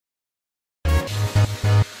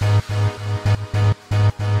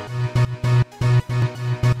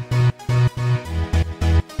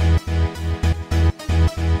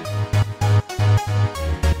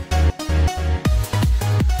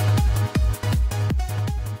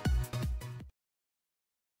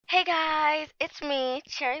Hey guys, it's me,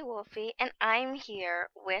 Cherry Wolfie, and I'm here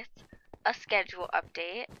with a schedule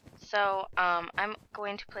update. I'm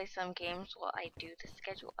going to play some games while I do the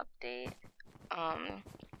schedule update. I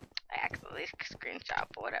accidentally screenshot,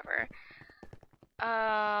 but whatever.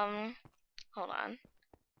 Hold on.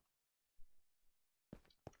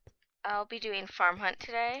 I'll be doing Farm Hunt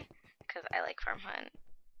today, because I like Farm Hunt.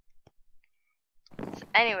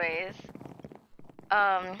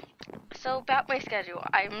 So about my schedule,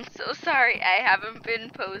 I'm so sorry I haven't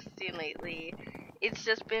been posting lately. It's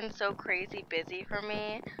just been so crazy busy for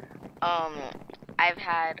me. I've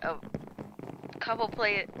had a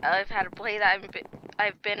play that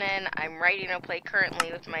I've been in. I'm writing a play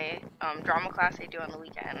currently with my drama class I do on the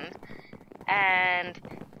weekend, and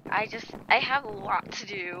I have a lot to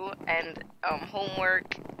do and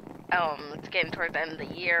homework. It's getting towards the end of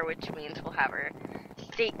the year, which means we'll have our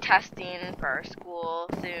state testing for our school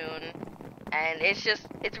soon, and it's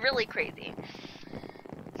really crazy.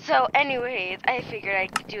 So anyways, I figured I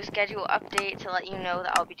could do a schedule update to let you know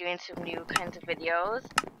that I'll be doing some new kinds of videos.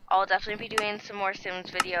 I'll definitely be doing some more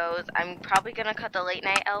Sims videos. I'm probably gonna cut the late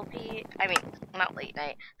night LP, not late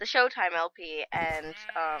night, the Showtime LP, and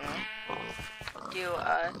do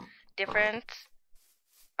a different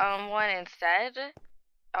one instead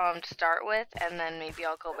to start with, and then maybe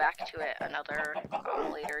I'll go back to it another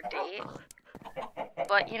later date.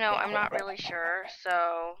 But I'm not really sure,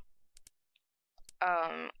 so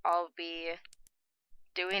I'll be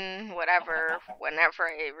doing whatever whenever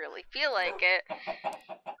I really feel like it.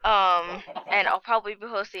 And I'll probably be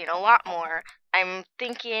posting a lot more. I'm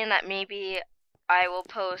thinking that maybe I will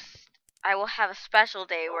have a special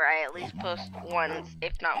day where I at least post once,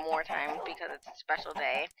 if not more times, because it's a special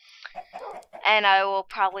day. And I will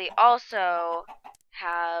probably also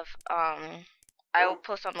have, I will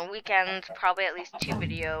post on the weekends, probably at least 2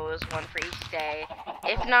 videos, one for each day.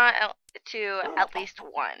 If not, at least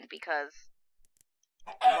one, because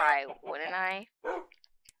why wouldn't I?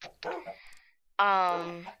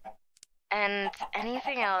 And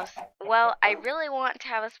anything else? Well, I really want to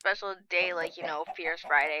have a special day like, Fierce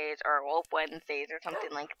Fridays or Wolf Wednesdays or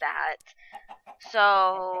something like that.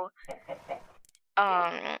 So,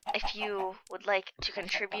 if you would like to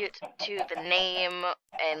contribute to the name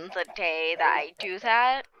and the day that I do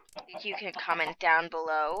that, you can comment down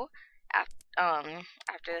below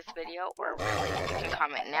after this video, or really, you can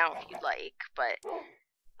comment now if you'd like, but,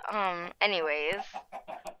 anyways,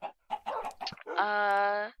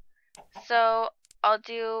 so I'll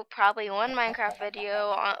do probably one Minecraft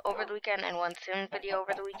video over the weekend and one Sims video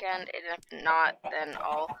over the weekend, and if not, then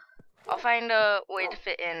I'll find a way to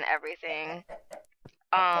fit in everything.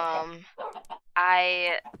 I'm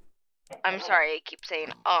sorry, I keep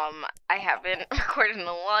saying, I haven't recorded in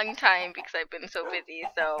a long time because I've been so busy,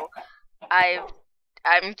 so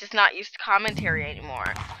I'm just not used to commentary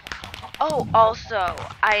anymore. Oh, also,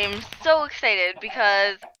 I am so excited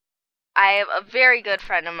because I have a very good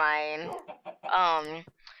friend of mine,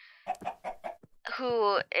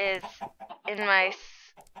 who is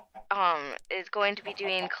is going to be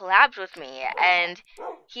doing collabs with me, and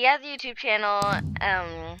he has a YouTube channel,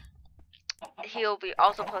 he'll be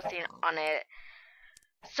also posting on it,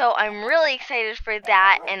 so I'm really excited for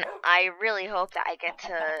that, and I really hope that I get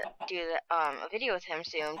to do a video with him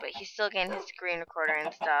soon, but he's still getting his screen recorder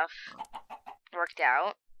and stuff worked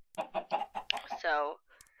out, so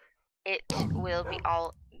it will be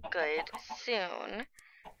all good soon.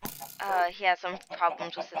 He had some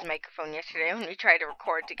problems with his microphone yesterday when we tried to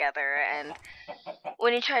record together, and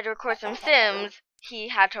when he tried to record some Sims, he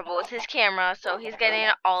had trouble with his camera, so he's getting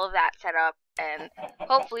all of that set up, and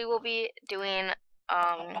hopefully we'll be doing,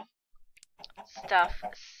 stuff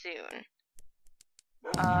soon.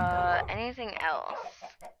 Anything else?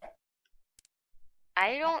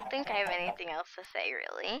 I don't think I have anything else to say,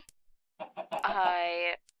 really.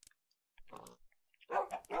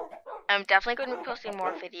 I'm definitely going to be posting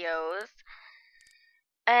more videos,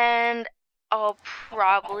 and I'll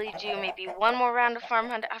probably do maybe one more round of Farm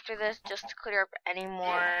Hunt after this, just to clear up any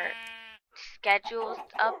more schedule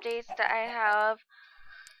updates that I have.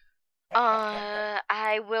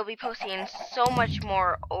 I will be posting so much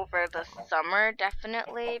more over the summer,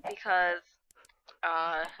 definitely, because,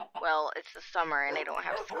 well, it's the summer and I don't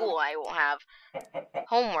have school. I won't have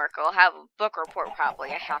homework. I'll have a book report probably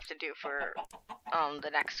I have to do for, the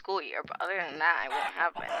next school year, but other than that, I won't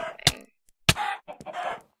have anything.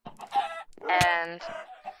 And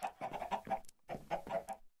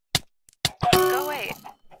go away.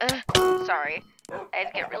 Sorry. I had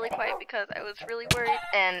to get really quiet because I was really worried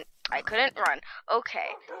and I couldn't run.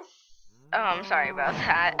 Okay. Sorry about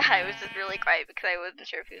that. I was just really quiet because I wasn't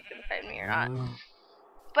sure if he was gonna find me or not.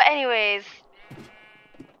 But anyways,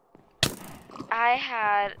 I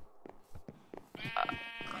had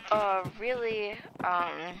a really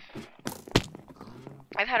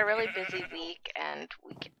I've had a really busy week and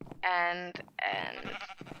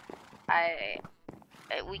I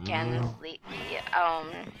weekends lately.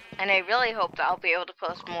 And I really hope that I'll be able to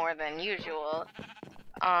post more than usual.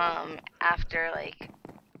 After like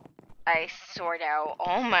I sort out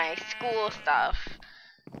all my school stuff.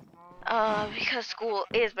 Because school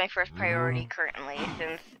is my first priority currently,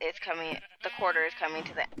 since the quarter is coming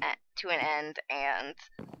to an end, and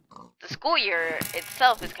the school year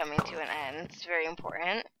itself is coming to an end. It's very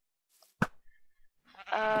important.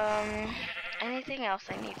 Anything else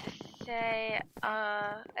I need to say?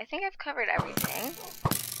 I think I've covered everything.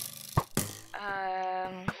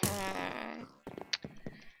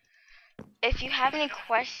 If you have any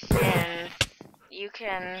questions, you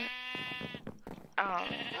can,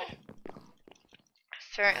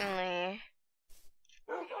 certainly,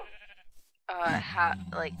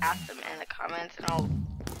 ask them in the comments, and I'll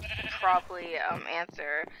probably,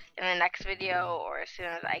 answer in the next video, or as soon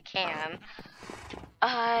as I can.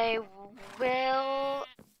 I will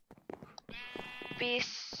be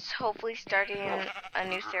hopefully starting a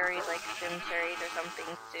new series, like Sim series or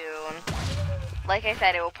something soon. Like I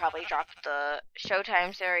said, it will probably drop the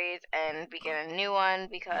Showtime series and begin a new one,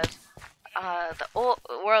 because the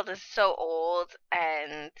world is so old,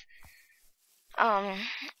 and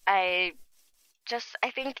I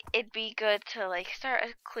think it'd be good to like start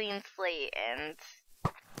a clean slate and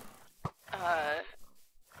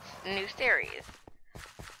new series.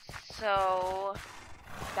 So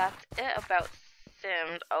that's it about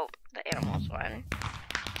Sims. Oh, the animals one.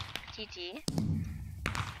 TT.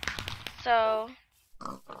 So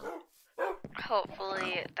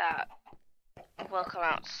hopefully that will come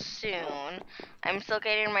out soon. I'm still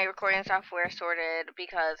getting my recording software sorted,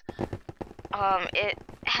 because it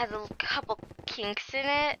has a couple kinks in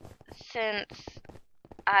it since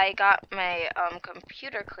I got my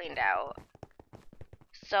computer cleaned out.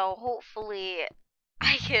 So hopefully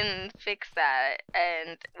I can fix that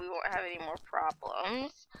and we won't have any more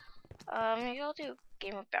problems. Maybe I'll do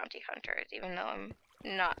Game of Bounty Hunters, even though I'm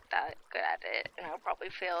not that good at it and I'll probably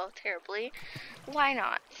fail terribly. Why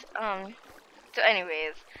not? So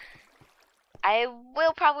anyways, I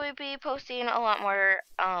will probably be posting a lot more,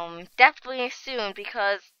 definitely soon,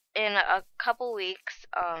 because in a couple weeks,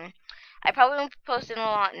 I probably won't be posting a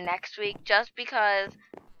lot next week, just because,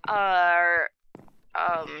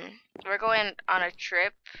 we're going on a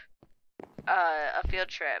trip, a field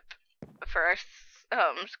trip for our,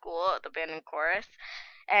 school, the band and chorus,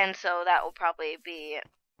 and so that will probably be,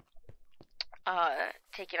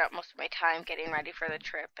 taking up most of my time getting ready for the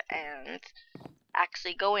trip and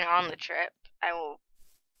actually going on the trip. I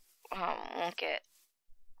won't get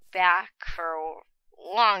back for a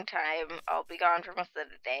long time. I'll be gone for most of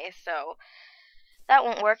the day, so that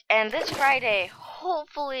won't work. And this Friday,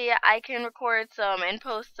 hopefully I can record some and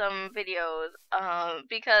post some videos,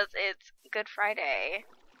 because it's Good Friday,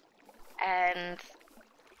 and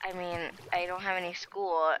I mean, I don't have any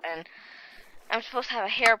school, and I'm supposed to have a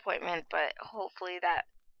hair appointment, but hopefully that,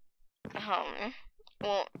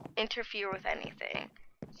 won't interfere with anything.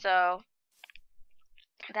 So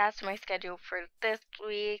that's my schedule for this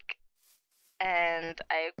week, and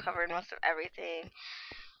I covered most of everything.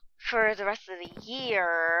 For the rest of the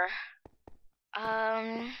year,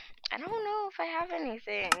 I don't know if I have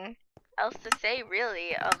anything else to say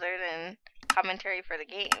really, other than commentary for the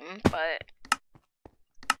game, but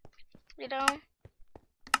you know,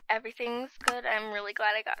 everything's good. I'm really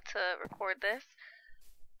glad I got to record this.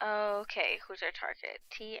 Okay, who's our target?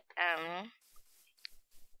 TM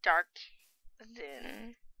Dark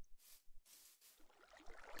Zin.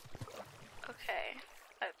 Okay,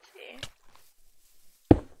 let's see.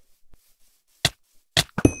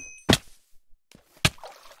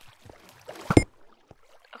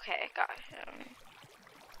 Okay, got him.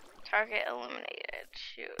 Target eliminated.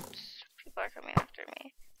 Shoot. People are coming after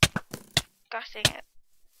me. Gosh dang it.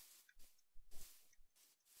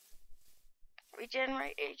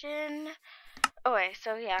 Regen. Okay,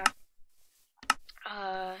 so yeah.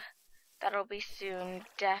 That'll be soon,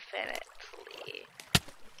 definitely.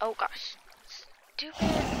 Oh gosh. Stupid.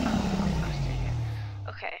 Oh gosh dang it.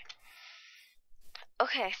 Okay.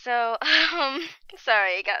 Okay, so,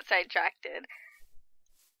 sorry, I got sidetracked.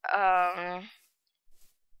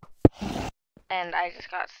 And I just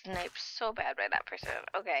got sniped so bad by that person.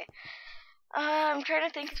 Okay. I'm trying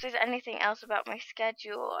to think if there's anything else about my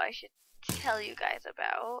schedule I should tell you guys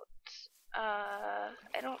about.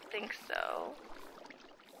 I don't think so.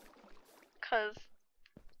 'Cause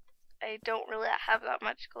I don't really have that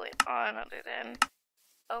much going on other than,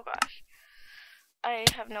 oh gosh, I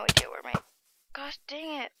have no idea where my, gosh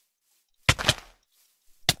dang it.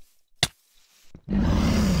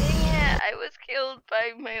 I was killed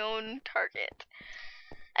by my own target.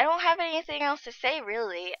 I don't have anything else to say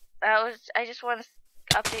really. I just want to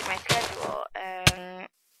update my schedule, and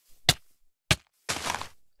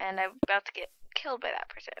I'm about to get killed by that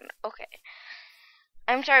person. Okay.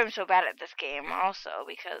 I'm sorry I'm so bad at this game also,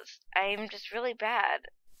 because I'm just really bad.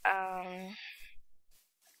 I've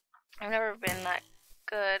never been that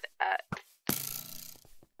good at,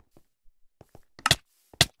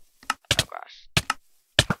 oh gosh.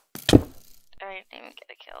 I didn't even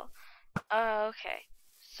get a kill. Okay,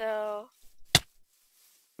 so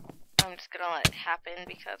I'm just gonna let it happen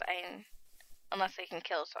because unless I can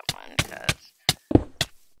kill someone, because,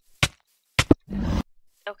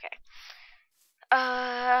 okay.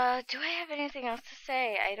 Do I have anything else to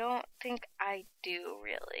say? I don't think I do,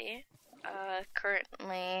 really.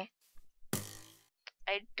 Currently,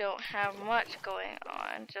 I don't have much going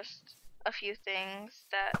on, just a few things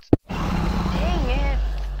that, dang it,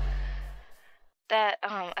 that,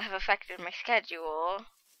 have affected my schedule.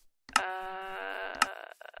 I'm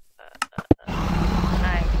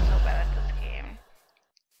so bad at this game.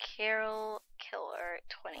 Carol Killer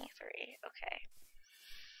 23, okay.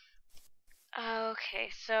 Okay,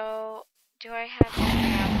 so, do I have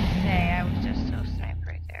anything else to say? I was just so sniped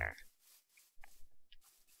right there.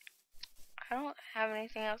 I don't have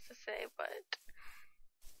anything else to say, but,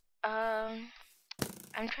 I'm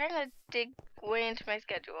trying to dig way into my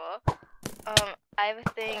schedule. I have a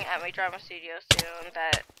thing at my drama studio soon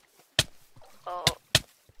that will,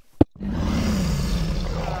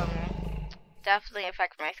 definitely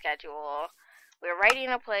affect my schedule. We're writing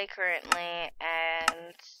a play currently,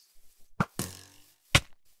 and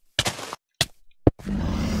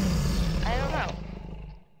I don't know.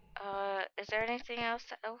 Is there anything else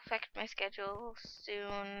that will affect my schedule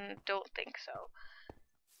soon? Don't think so.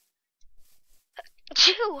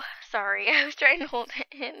 Chew! Sorry, I was trying to hold it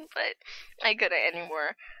in, but I couldn't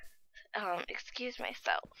anymore. Excuse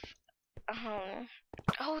myself.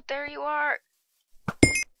 Oh, there you are!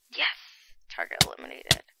 Yes! Target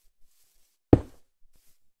eliminated.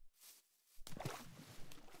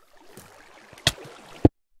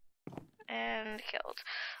 And killed.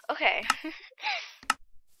 Okay.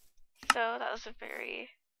 So that was a very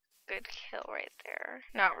good kill right there.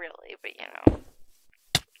 Not really, but you know.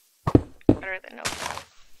 Better than no kill.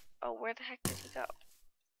 Oh, where the heck did he go?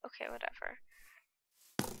 Okay, whatever.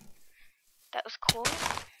 That was cool.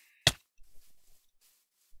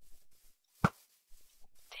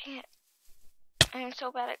 Dang it. I am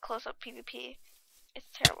so bad at close-up PvP. It's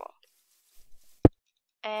terrible.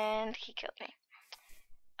 And he killed me.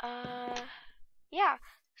 Yeah.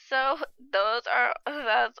 So those are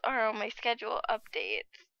my schedule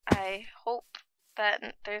updates. I hope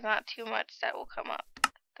that there's not too much that will come up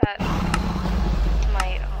that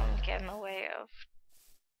might get in the way of.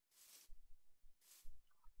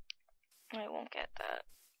 I won't get that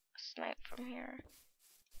snipe from here.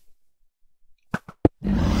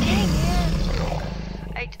 Dang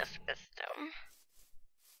it! I just missed him.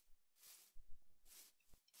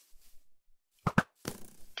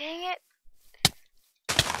 Dang it!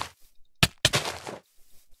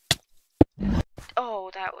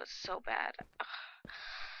 Oh, that was so bad. Ugh.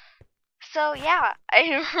 So yeah,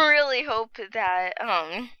 I really hope that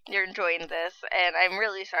you're enjoying this, and I'm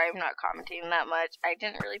really sorry I'm not commenting that much. I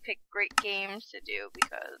didn't really pick great games to do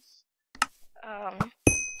because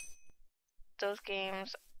those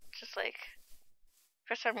games just like,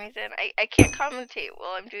 for some reason I can't commentate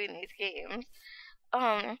while I'm doing these games.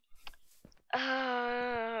 I'm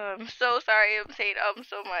so sorry I'm saying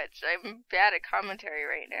so much. I'm bad at commentary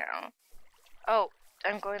right now. Oh,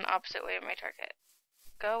 I'm going the opposite way of my target.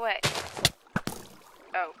 Go away.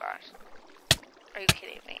 Oh gosh. Are you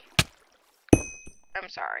kidding me? I'm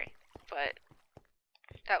sorry, but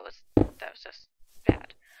that was just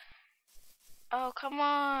bad. Oh, come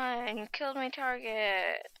on. You killed my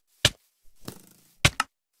target.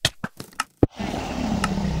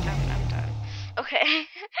 I'm done. Okay.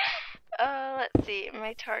 Let's see.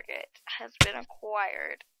 My target has been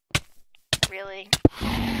acquired. Really?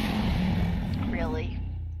 Really?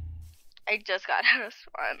 I just got out of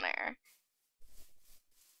spawn there.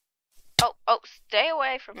 Oh, stay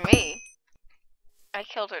away from me. I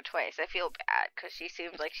killed her twice. I feel bad because she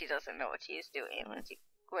seems like she doesn't know what she's doing when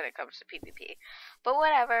it comes to PvP. But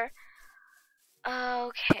whatever.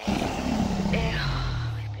 Okay.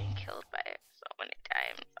 I've been killed by it so many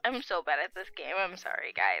times. I'm so bad at this game. I'm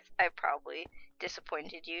sorry, guys. I probably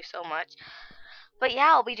disappointed you so much. But yeah,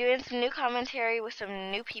 I'll be doing some new commentary with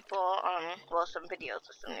some new people, well, some videos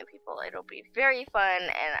with some new people. It'll be very fun,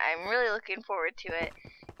 and I'm really looking forward to it.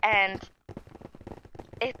 And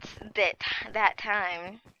it's that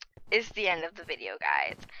time is the end of the video,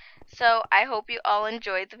 guys. So I hope you all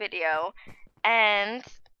enjoyed the video, and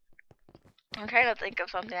I'm trying to think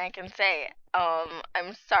of something I can say.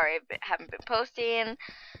 I'm sorry I haven't been posting.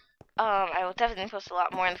 I will definitely post a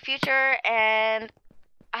lot more in the future, and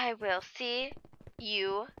I will see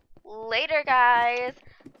you later, guys.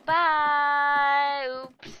 Bye.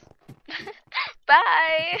 Oops.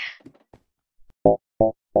 Bye.